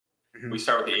we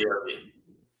start with the ARV.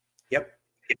 Yep.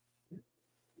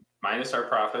 Minus our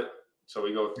profit. So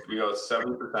we go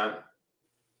 70%,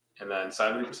 and then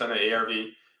 70% of ARV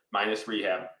minus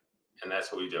rehab, and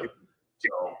that's what we do.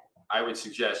 So I would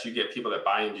suggest you get people that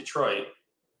buy in Detroit,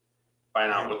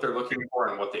 find out what they're looking for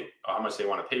and how much they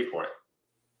want to pay for it.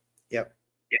 Yep.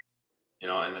 You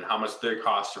know, and then how much they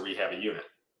cost to rehab a unit.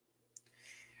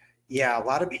 Yeah, a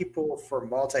lot of people for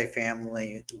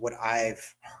multifamily, what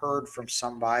I've heard from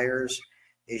some buyers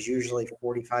is usually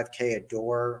 $45K a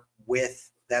door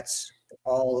with that's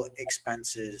all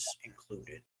expenses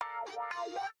included.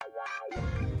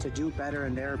 To do better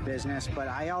in their business, but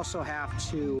I also have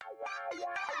to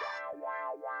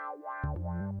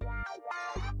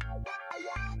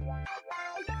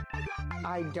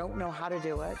I don't know how to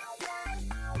do it.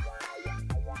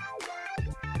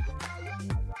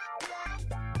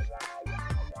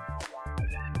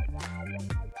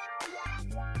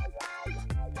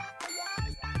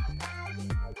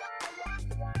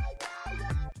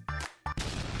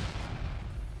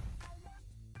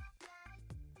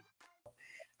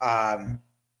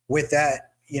 With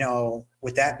that,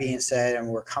 with that being said, and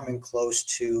we're coming close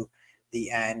to the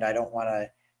end, I don't want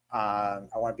to, I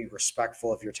want to be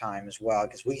respectful of your time as well,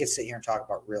 because we could sit here and talk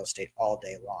about real estate all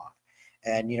day long.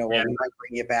 And we might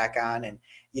bring you back on, and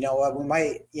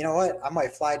I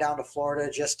might fly down to Florida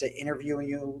just to interview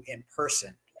you in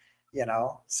person,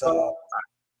 so.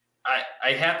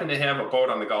 I happen to have a boat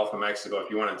on the Gulf of Mexico.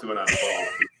 If you want to do it on a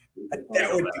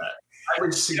boat, I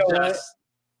would suggest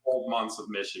 12 months of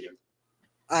Michigan.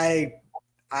 I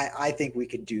think we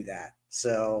could do that.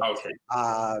 So, okay.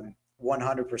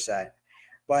 100%.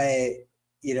 But,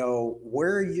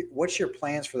 what's your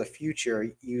plans for the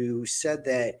future? You said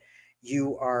that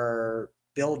you are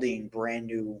building brand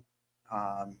new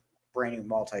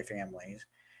multifamilies,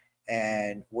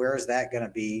 and where is that going to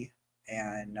be?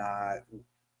 And, how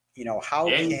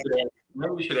maybe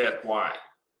we should ask why.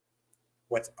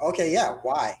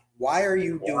 Why are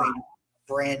you doing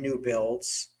brand new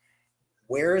builds?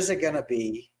 Where is it going to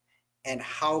be? And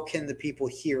how can the people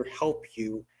here help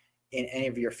you in any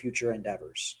of your future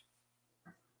endeavors?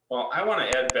 Well, I want to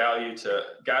add value to,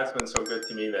 God's been so good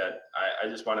to me that I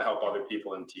just want to help other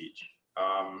people and teach.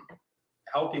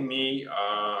 Helping me,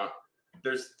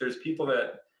 there's people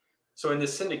that, so in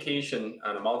this syndication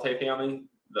on a multifamily,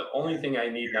 the only thing I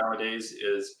need nowadays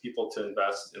is people to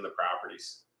invest in the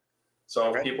properties.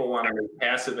 So if people want to make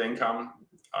passive income,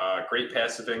 great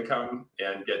passive income,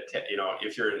 and get,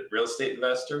 if you're a real estate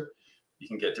investor, you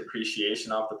can get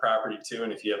depreciation off the property too.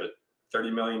 And if you have a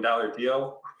 $30 million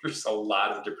deal, there's a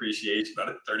lot of depreciation on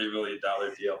a $30 million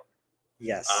deal.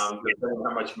 Yes. Depending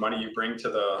on how much money you bring to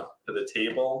the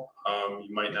table,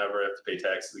 you might never have to pay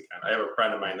taxes again. I have a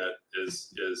friend of mine that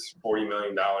is $40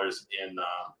 million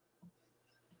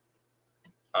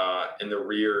in the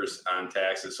rears on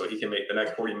taxes, so he can make the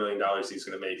next $40 million he's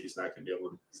going to make. He's not going to be able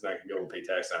to pay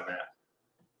tax on that.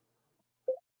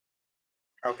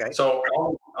 Okay. So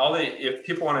if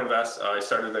people want to invest, I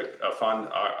started a fund,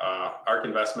 ARK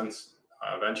Investments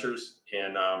Ventures,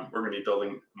 and we're going to be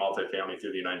building multifamily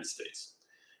through the United States.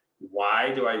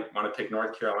 Why do I want to pick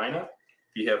North Carolina?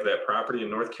 We have that property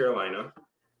in North Carolina.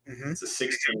 Mm-hmm. It's a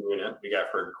 16 unit we got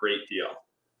for a great deal.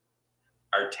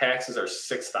 Our taxes are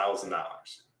 $6,000.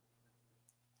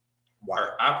 Wow.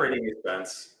 Our operating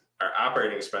expense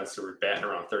we're batting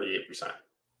around 38%.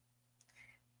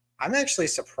 I'm actually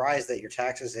surprised that your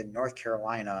taxes in North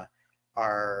Carolina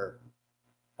are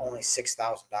only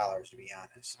 $6,000, to be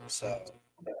honest. So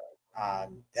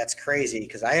that's crazy,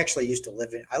 because I actually used to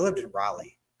I lived in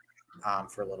Raleigh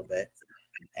for a little bit,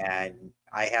 and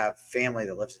I have family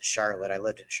that lives in Charlotte. I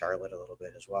lived in Charlotte a little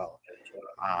bit as well.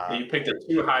 You picked the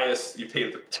two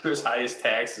highest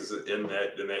taxes in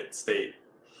that state.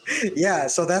 Yeah,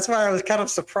 so that's why I was kind of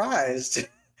surprised.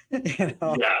 Yeah,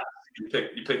 you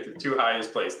picked the two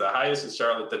highest places. The highest is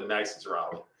Charlotte, the next is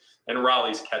Raleigh, and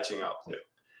Raleigh's catching up too.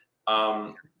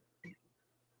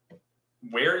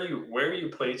 Where you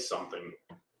place something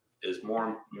is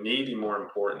maybe more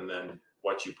important than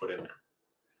what you put in there.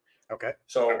 Okay.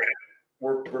 So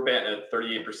we're batting at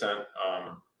 38%.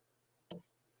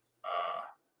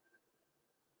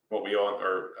 What we own,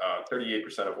 or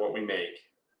 38% of what we make,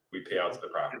 we pay out to the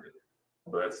property.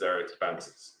 So that's their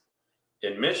expenses.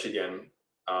 In Michigan,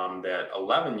 that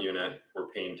 11 unit, we're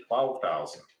paying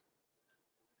 $12,000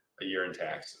 a year in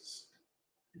taxes,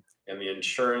 and the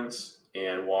insurance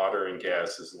and water and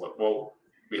gas is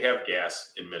we have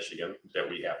gas in Michigan that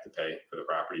we have to pay for the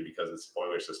property because it's a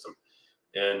boiler system.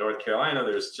 In North Carolina,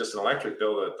 there's just an electric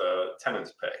bill that the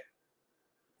tenants pay.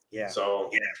 Yeah. So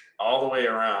all the way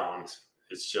around,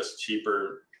 it's just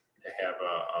cheaper to have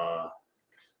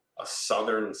a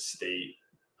southern state.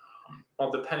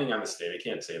 Well, depending on the state, I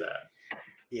can't say that.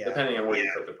 Yeah. Depending on where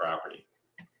you put the property.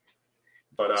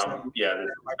 But yeah, there's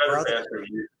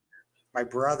my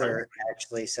brother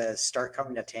actually says, start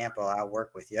coming to Tampa. I'll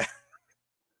work with you.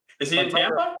 Is he in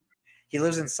Tampa? He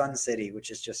lives in Sun City,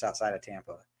 which is just outside of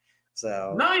Tampa.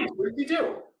 So nice. What did he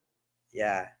do?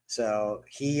 Yeah. So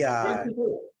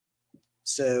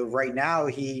so right now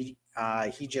he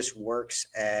just works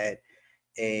at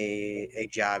a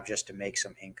job just to make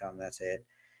some income. That's it.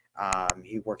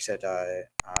 He works at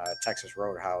Texas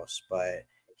Roadhouse, but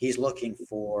he's looking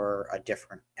for a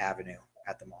different avenue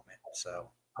at the moment. So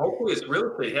hopefully it's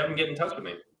real estate. Have him get in touch with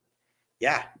me.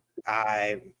 Yeah,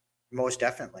 I most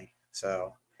definitely.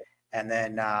 So, and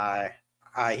then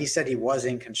he said he was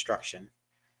in construction.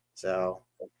 So,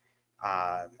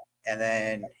 and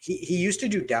then he used to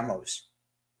do demos.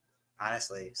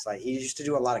 Honestly, it's like he used to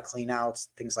do a lot of clean outs,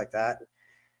 things like that.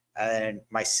 And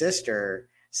my sister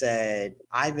said,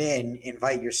 I'm in,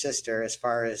 invite your sister as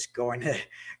far as going on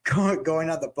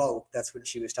the boat. That's when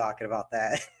she was talking about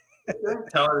that.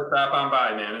 Tell her to stop on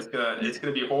by, man. It's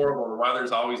gonna be horrible. The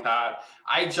weather's always hot.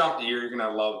 I jumped here. You're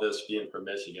gonna love this being from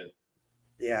Michigan.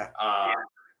 Yeah.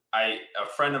 A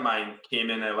friend of mine came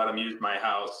in and I let him use my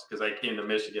house because I came to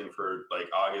Michigan for like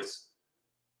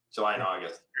July and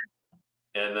August.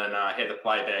 And then I had to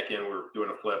fly back in. We were doing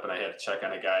a flip and I had to check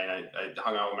on a guy, and I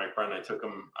hung out with my friend. I took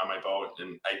him on my boat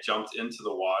and I jumped into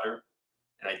the water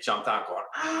and I jumped out going,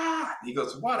 ah, he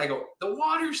goes, what? I go, the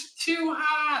water's too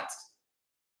hot.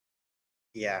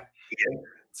 Yeah.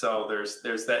 So there's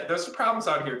that. There's some problems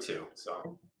out here too.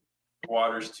 So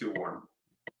water's too warm.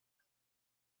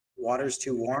 Water's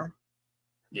too warm?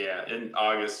 Yeah, in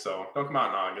August. So don't come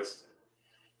out in August.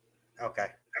 Okay.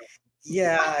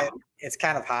 Yeah, it's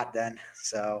kind of hot then.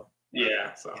 So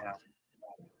yeah. So you know.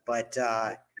 But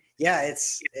yeah,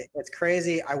 it's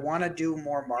crazy. I want to do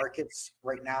more markets.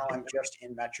 Right now I'm just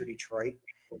in Metro Detroit.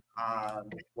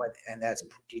 And that's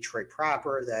Detroit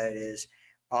proper. That is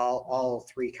all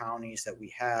three counties that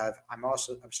we have. I'm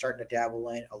starting to dabble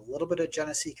in a little bit of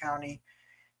Genesee County,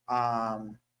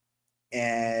 and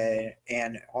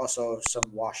also some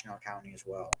Washtenaw County as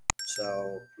well.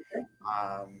 So,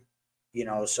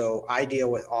 so I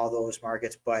deal with all those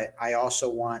markets, but I also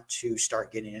want to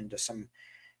start getting into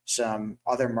some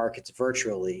other markets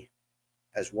virtually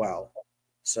as well.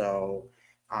 So,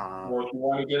 well, if you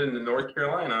want to get into North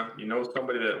Carolina, you know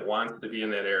somebody that wants to be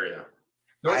in that area.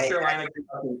 North Carolina,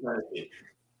 Tennessee.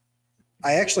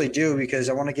 I actually do, because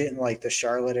I want to get in like the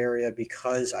Charlotte area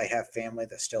because I have family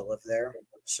that still live there.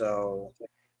 So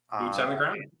boots on the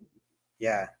ground.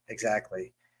 Yeah,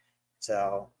 exactly.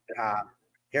 So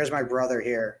here's my brother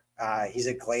here. He's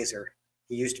a glazer.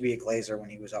 He used to be a glazer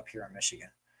when he was up here in Michigan.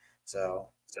 So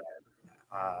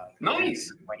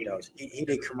nice. Windows. He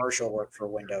did commercial work for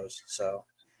Windows. So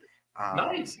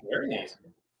nice, very nice.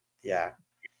 Yeah,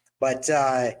 but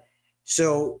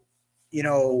so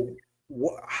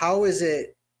how is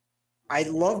it? I'd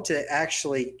love to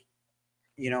actually,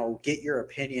 get your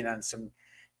opinion on some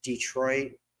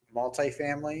Detroit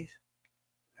multifamily.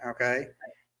 Okay.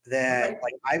 That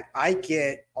like I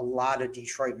get a lot of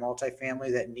Detroit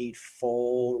multifamily that need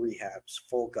full rehabs,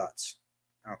 full guts.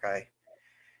 Okay.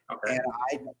 Okay. And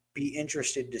I'd be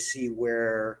interested to see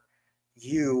where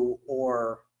you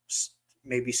or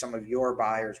maybe some of your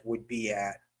buyers would be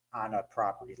at on a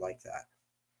property like that.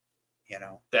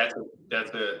 That's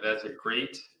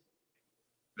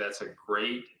a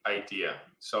great idea.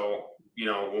 So,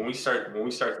 when we start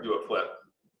to do a flip,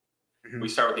 we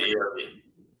start with the ARV.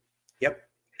 Yep.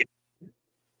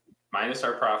 Minus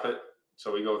our profit.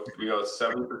 So we go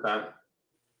 70%,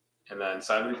 and then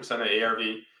 70% of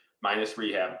ARV minus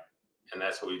rehab. And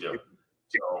that's what we do.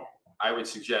 So I would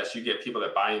suggest you get people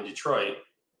that buy in Detroit,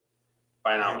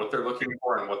 find out what they're looking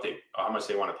for and how much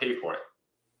they want to pay for it.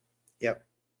 Yep.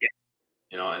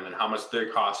 And then how much they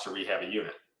cost to rehab a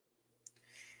unit.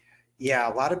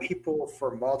 Yeah, a lot of people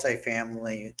for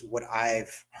multifamily, what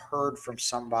I've heard from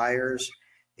some buyers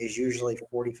is usually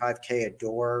 $45K a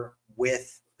door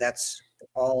that's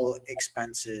all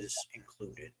expenses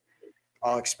included.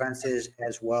 All expenses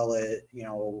as well as,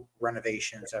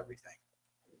 renovations, everything.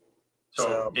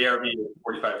 So ARV is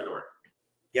 45 a door.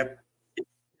 Yep.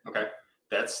 Okay.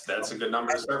 That's a good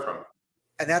number to start from.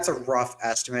 And that's a rough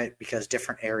estimate because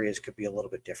different areas could be a little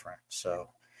bit different. So,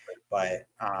 but,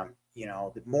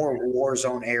 the more war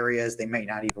zone areas, they may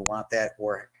not even want that,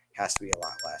 or it has to be a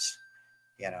lot less,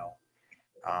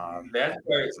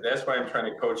 That's why I'm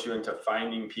trying to coach you into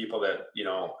finding people that,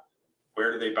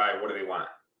 where do they buy? What do they want?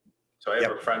 So I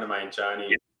have a friend of mine,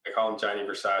 Johnny, I call him Johnny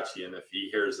Versace, and if he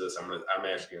hears this, I'm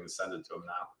actually gonna send it to him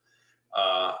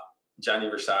now. Johnny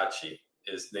Versace.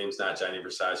 His name's not Johnny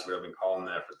Versace, but I've been calling him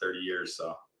that for 30 years.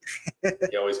 So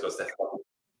he always goes that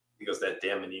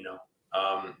damn Mannino.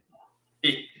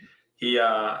 He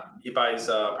buys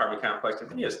apartment complex. I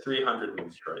think he has 300 in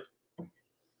Detroit.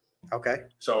 Okay.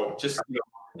 So just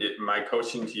my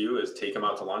coaching to you is take him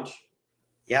out to lunch.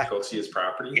 Yeah. Go see his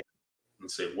property and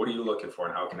say, what are you looking for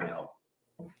and how can I help?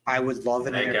 I would love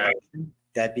an introduction.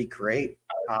 That'd be great.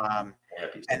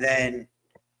 And then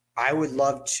I would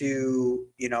love to,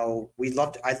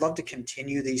 I'd love to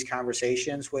continue these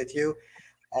conversations with you.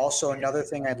 Also, another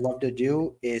thing I'd love to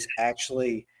do is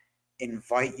actually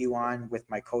invite you on with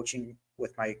my coaching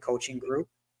group.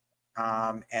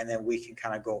 And then we can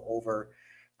kind of go over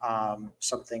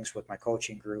some things with my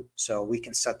coaching group. So we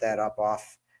can set that up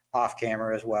off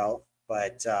camera as well.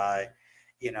 But,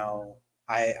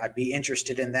 I'd be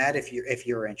interested in that if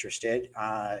you're interested.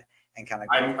 And kind of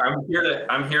I'm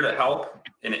here to help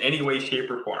in any way, shape,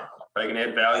 or form. If I can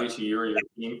add value to you or your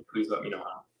team, please let me know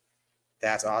how.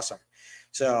 That's awesome.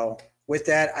 So with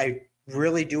that, I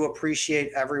really do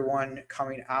appreciate everyone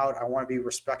coming out. I want to be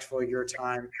respectful of your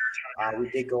time. We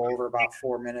did go over about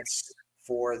 4 minutes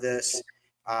for this,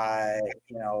 and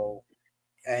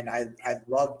I'd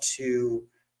love to,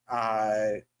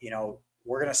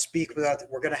 we're going to speak without,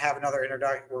 we're going to have another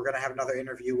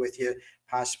interview with you,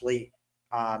 possibly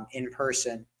in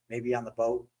person, maybe on the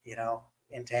boat,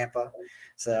 in Tampa.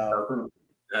 So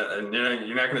and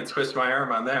you're not going to twist my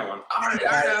arm on that one.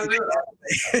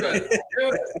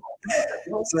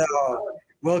 So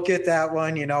we'll get that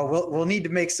one. We'll need to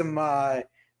make some. We'll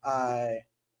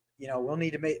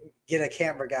need to get a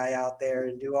camera guy out there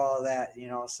and do all of that.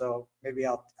 So maybe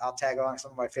I'll tag along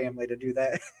some of my family to do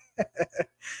that.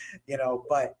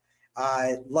 But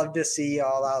I love to see you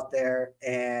all out there,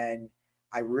 and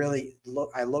I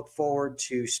look forward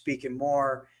to speaking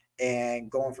more and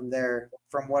going from there.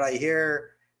 From what I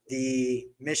hear, the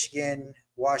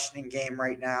Michigan-Washington game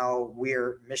right now,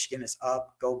 Michigan is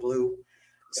up. Go Blue.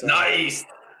 So, nice.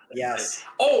 Yes.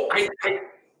 Oh, I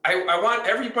want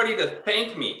everybody to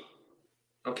thank me.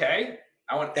 Okay?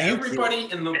 I want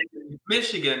everybody in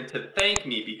Michigan to thank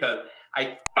me because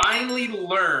I finally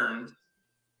learned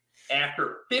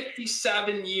after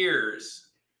 57 years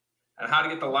on how to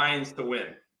get the Lions to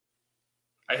win.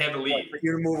 I had to leave. For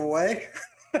you to move away?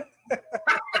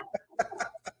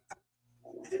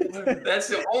 That's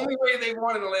the only way they've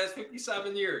won in the last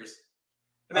 57 years.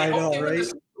 And I hope they win the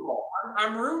Super Bowl.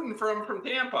 I'm rooting from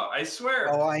Tampa. I swear.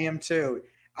 Oh, I am too.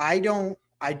 I don't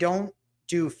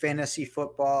do fantasy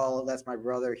football. That's my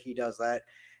brother. He does that.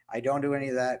 I don't do any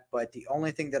of that. But the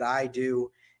only thing that I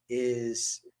do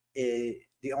is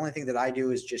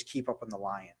just keep up on the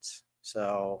Lions.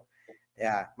 So,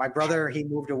 yeah, my brother, he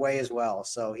moved away as well,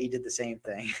 so he did the same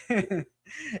thing. How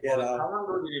long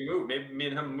ago did he move? Maybe me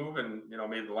and him moving,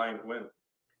 made the Lions win.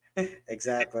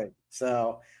 Exactly.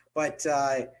 So, but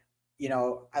I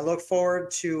look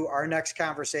forward to our next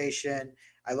conversation.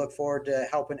 I look forward to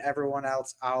helping everyone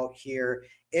else out here.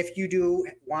 If you do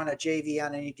want a JV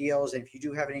on any deals, and if you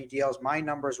do have any deals, my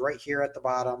number is right here at the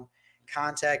bottom.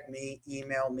 Contact me,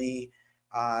 email me.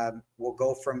 We'll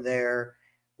go from there.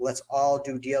 Let's all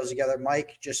do deals together.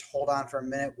 Mike, just hold on for a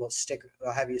minute. We'll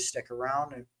have you stick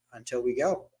around until we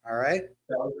go. All right.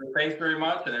 Thanks very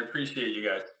much, and I appreciate you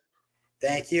guys.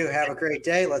 Thank you. Have a great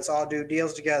day. Let's all do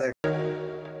deals together.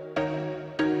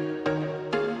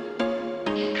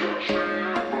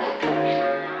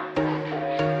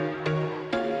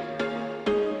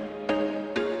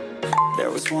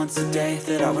 Once a day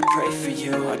that I would pray for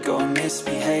you. I'd go and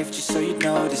misbehave just so you'd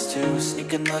notice too.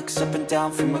 Sneaking looks up and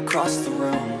down from across the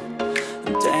room.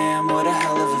 And damn, what a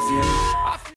hell of a view.